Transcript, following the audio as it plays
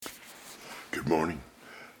Good morning.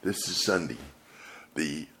 This is Sunday,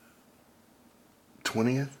 the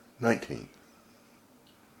 19th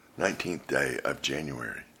day of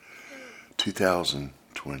January,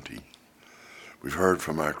 2020. We've heard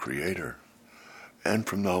from our Creator and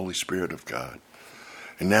from the Holy Spirit of God.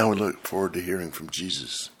 And now we look forward to hearing from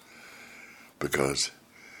Jesus, because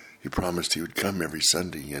He promised He would come every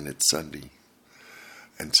Sunday, and it's Sunday.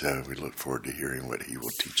 And so we look forward to hearing what He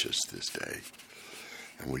will teach us this day.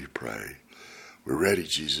 And we pray. We're ready,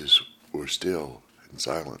 Jesus. We're still and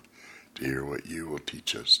silent to hear what You will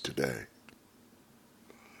teach us today.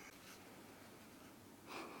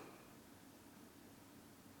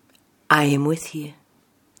 I am with you.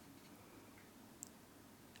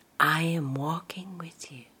 I am walking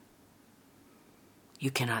with you. You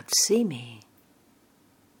cannot see me,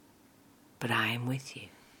 but I am with you.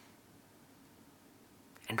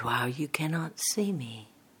 And while you cannot see me,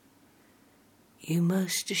 you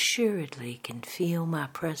most assuredly can feel my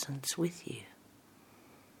presence with you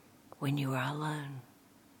when you are alone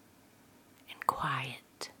and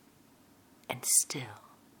quiet and still.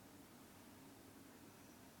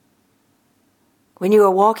 When you are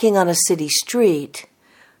walking on a city street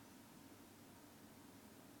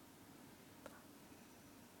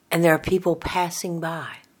and there are people passing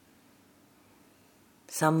by,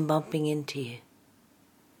 some bumping into you,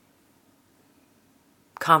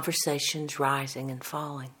 conversations rising and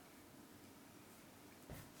falling,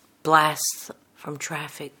 blasts from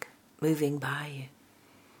traffic moving by you,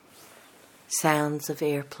 sounds of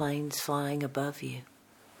airplanes flying above you.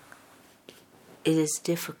 It is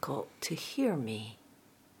difficult to hear me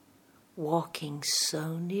walking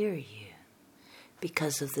so near you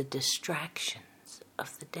because of the distractions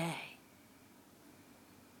of the day.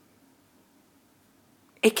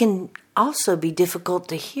 It can also be difficult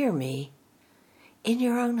to hear me in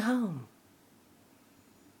your own home,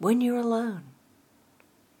 when you're alone,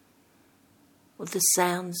 with the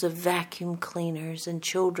sounds of vacuum cleaners and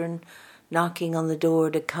children knocking on the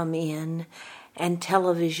door to come in, and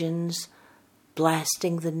televisions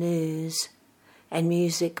blasting the news, and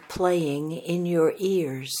music playing in your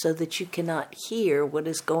ears so that you cannot hear what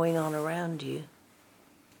is going on around you.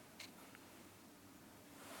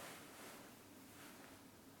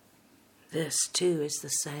 This too is the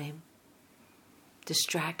same.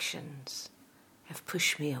 Distractions have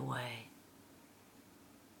pushed me away.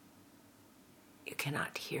 You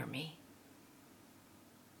cannot hear me,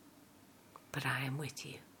 but I am with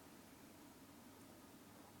you.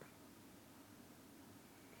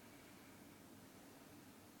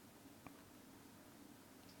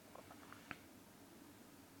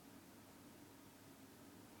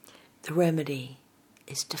 The remedy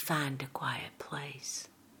is to find a quiet place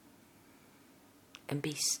and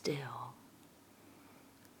be still.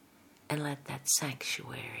 And let that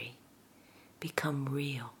sanctuary become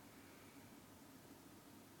real.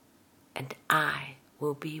 And I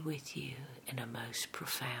will be with you in a most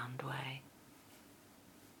profound way.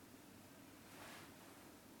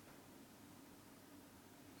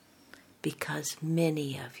 Because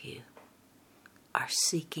many of you are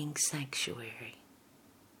seeking sanctuary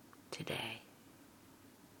today.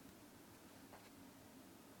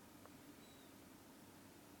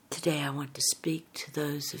 Today I want to speak to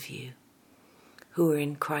those of you who are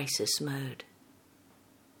in crisis mode.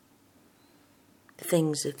 The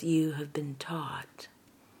things that you have been taught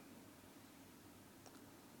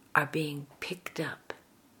are being picked up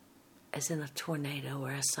as in a tornado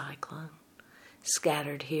or a cyclone,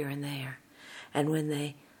 scattered here and there. And when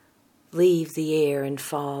they leave the air and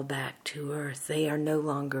fall back to earth, they are no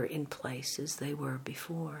longer in place as they were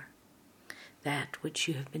before. That which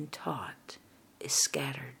you have been taught is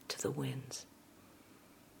scattered to the winds.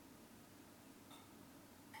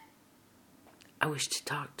 I wish to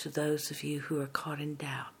talk to those of you who are caught in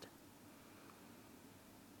doubt,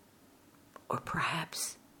 or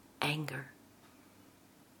perhaps anger,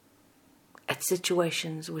 at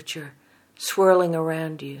situations which are swirling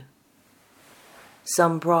around you,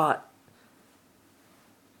 some brought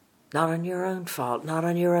not on your own fault, not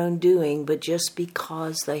on your own doing, but just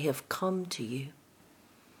because they have come to you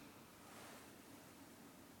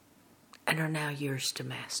and are now yours to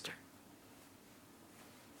master.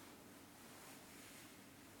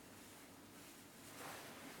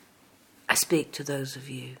 I speak to those of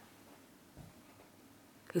you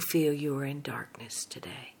who feel you are in darkness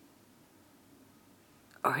today,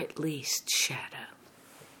 or at least shadow.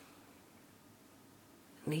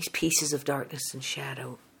 And these pieces of darkness and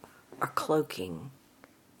shadow are cloaking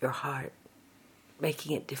your heart,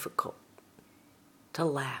 making it difficult to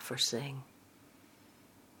laugh or sing.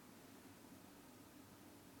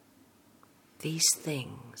 These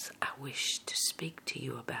things I wish to speak to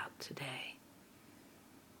you about today.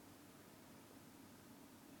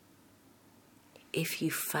 If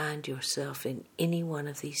you find yourself in any one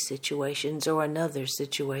of these situations or another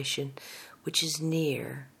situation which is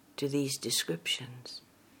near to these descriptions,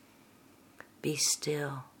 be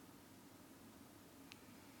still.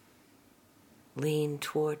 Lean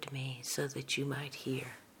toward me so that you might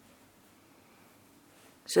hear,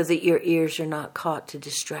 so that your ears are not caught to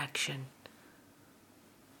distraction,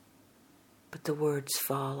 but the words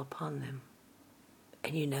fall upon them,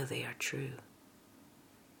 and you know they are true.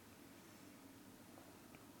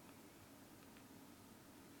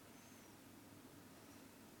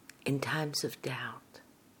 In times of doubt,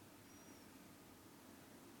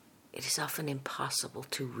 it is often impossible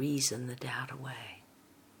to reason the doubt away.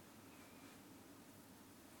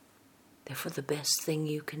 Therefore, the best thing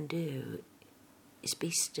you can do is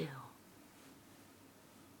be still.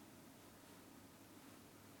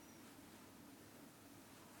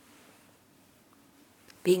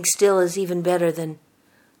 Being still is even better than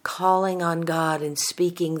calling on God and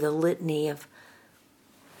speaking the litany of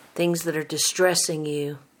things that are distressing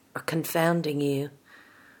you or confounding you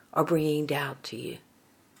or bringing doubt to you.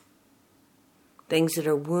 Things that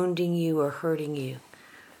are wounding you or hurting you,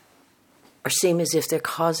 or seem as if they're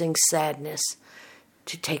causing sadness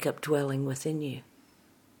to take up dwelling within you.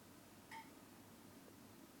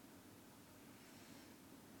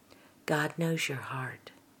 God knows your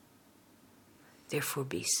heart. Therefore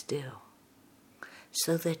be still,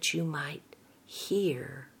 so that you might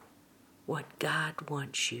hear what God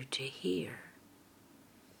wants you to hear.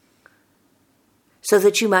 So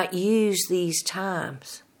that you might use these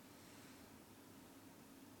times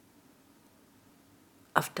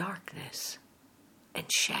of darkness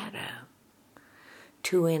and shadow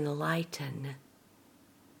to enlighten.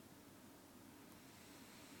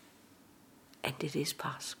 And it is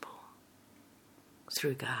possible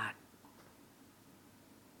through God.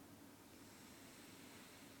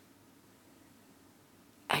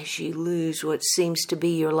 As you lose what seems to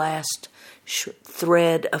be your last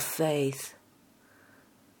thread of faith,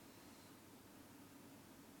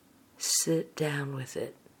 sit down with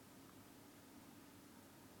it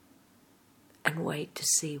and wait to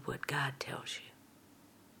see what God tells you.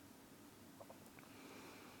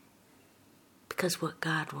 Because what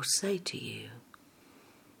God will say to you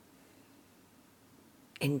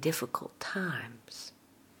in difficult times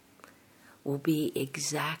will be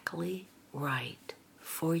exactly right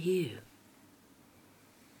for you.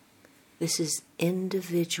 This is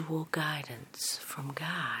individual guidance from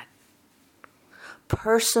God.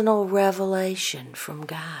 Personal revelation from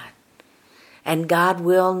God. And God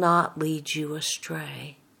will not lead you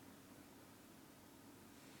astray.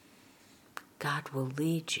 God will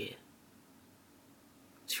lead you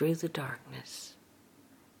through the darkness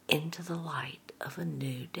into the light of a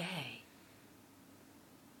new day.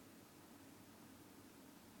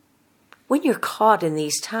 When you're caught in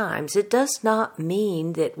these times, it does not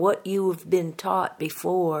mean that what you have been taught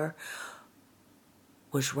before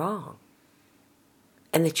was wrong,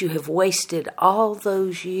 and that you have wasted all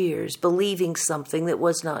those years believing something that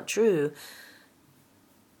was not true.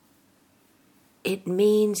 It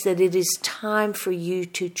means that it is time for you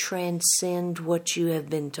to transcend what you have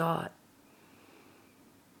been taught,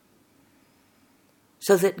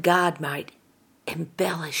 so that God might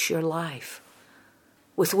embellish your life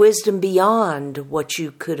with wisdom beyond what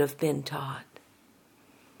you could have been taught,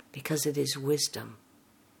 because it is wisdom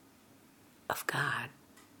of God,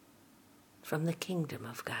 from the kingdom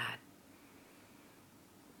of God.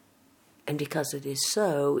 And because it is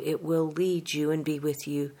so, it will lead you and be with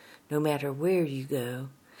you no matter where you go,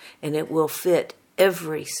 and it will fit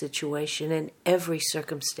every situation and every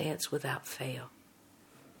circumstance without fail.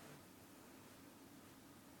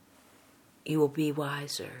 You will be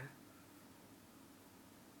wiser.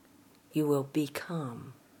 You will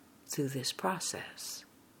become, through this process,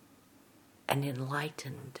 an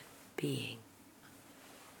enlightened being.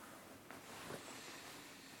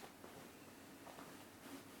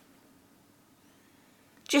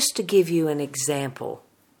 Just to give you an example,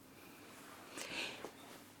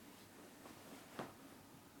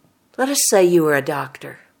 let us say you are a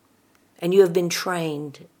doctor and you have been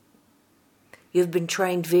trained. You have been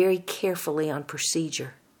trained very carefully on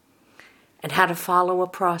procedure and how to follow a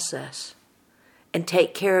process and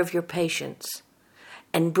take care of your patients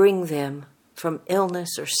and bring them from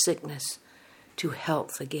illness or sickness to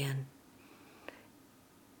health again.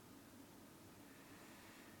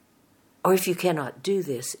 Or if you cannot do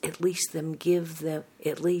this, at least give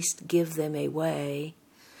them a way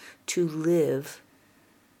to live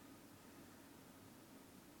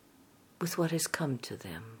with what has come to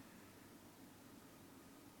them,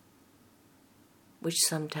 which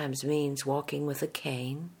sometimes means walking with a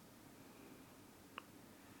cane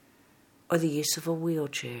or the use of a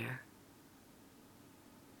wheelchair.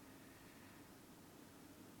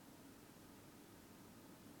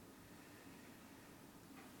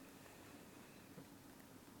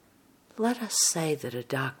 Let us say that a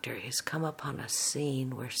doctor has come upon a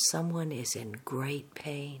scene where someone is in great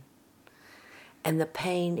pain, and the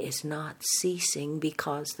pain is not ceasing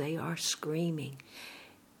because they are screaming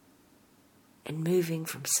and moving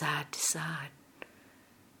from side to side,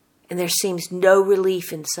 and there seems no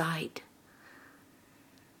relief in sight,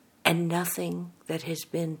 and nothing that has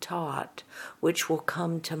been taught which will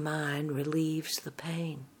come to mind relieves the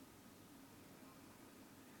pain.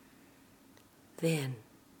 Then,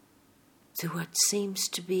 through what seems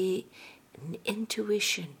to be an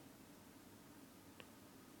intuition,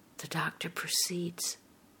 the doctor proceeds.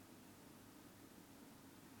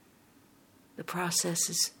 The process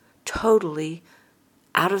is totally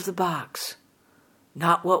out of the box,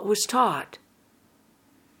 not what was taught.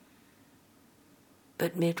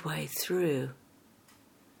 But midway through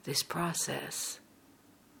this process,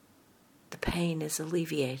 the pain is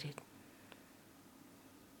alleviated,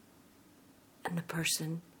 and the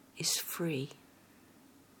person is free.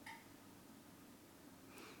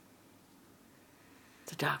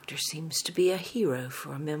 The doctor seems to be a hero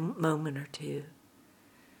for a moment or two.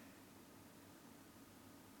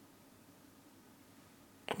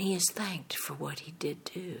 And he is thanked for what he did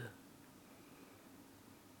do.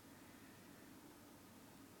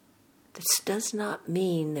 This does not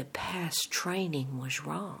mean that past training was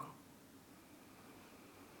wrong.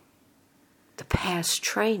 The past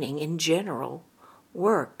training in general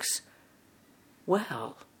works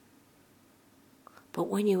well. But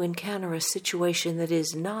when you encounter a situation that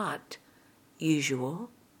is not usual,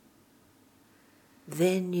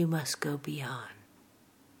 then you must go beyond.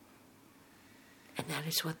 And that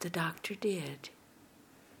is what the doctor did.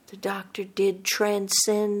 The doctor did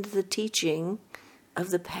transcend the teaching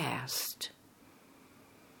of the past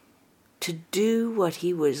to do what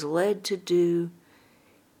he was led to do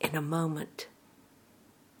in a moment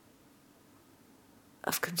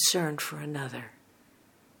of concern for another.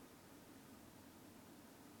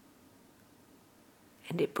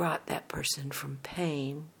 And it brought that person from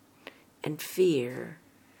pain and fear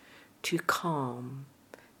to calm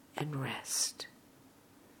and rest.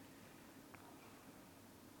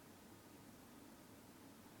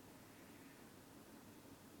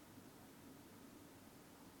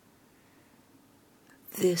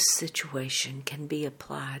 This situation can be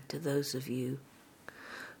applied to those of you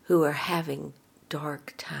who are having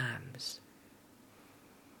dark times,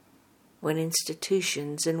 when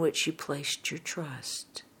institutions in which you placed your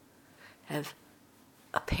trust have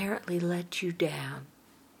apparently let you down,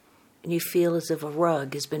 and you feel as if a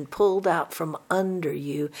rug has been pulled out from under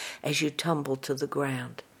you as you tumble to the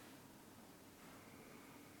ground.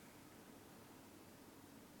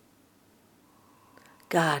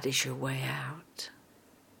 God is your way out,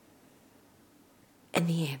 and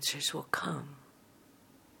the answers will come.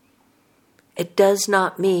 It does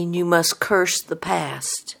not mean you must curse the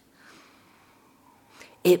past.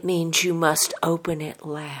 It means you must open at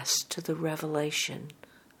last to the revelation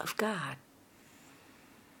of God.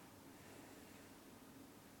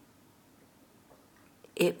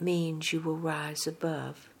 It means you will rise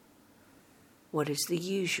above what is the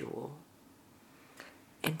usual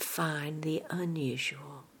and find the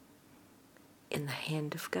unusual in the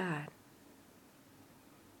hand of God.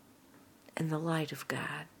 And the light of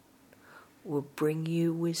God will bring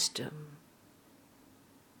you wisdom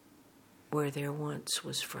where there once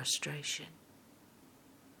was frustration.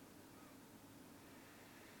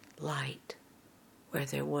 Light where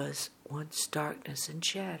there was once darkness and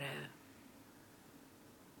shadow.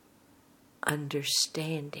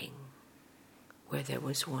 Understanding where there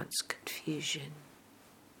was once confusion.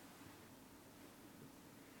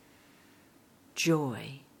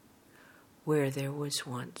 Joy where there was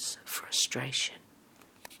once frustration.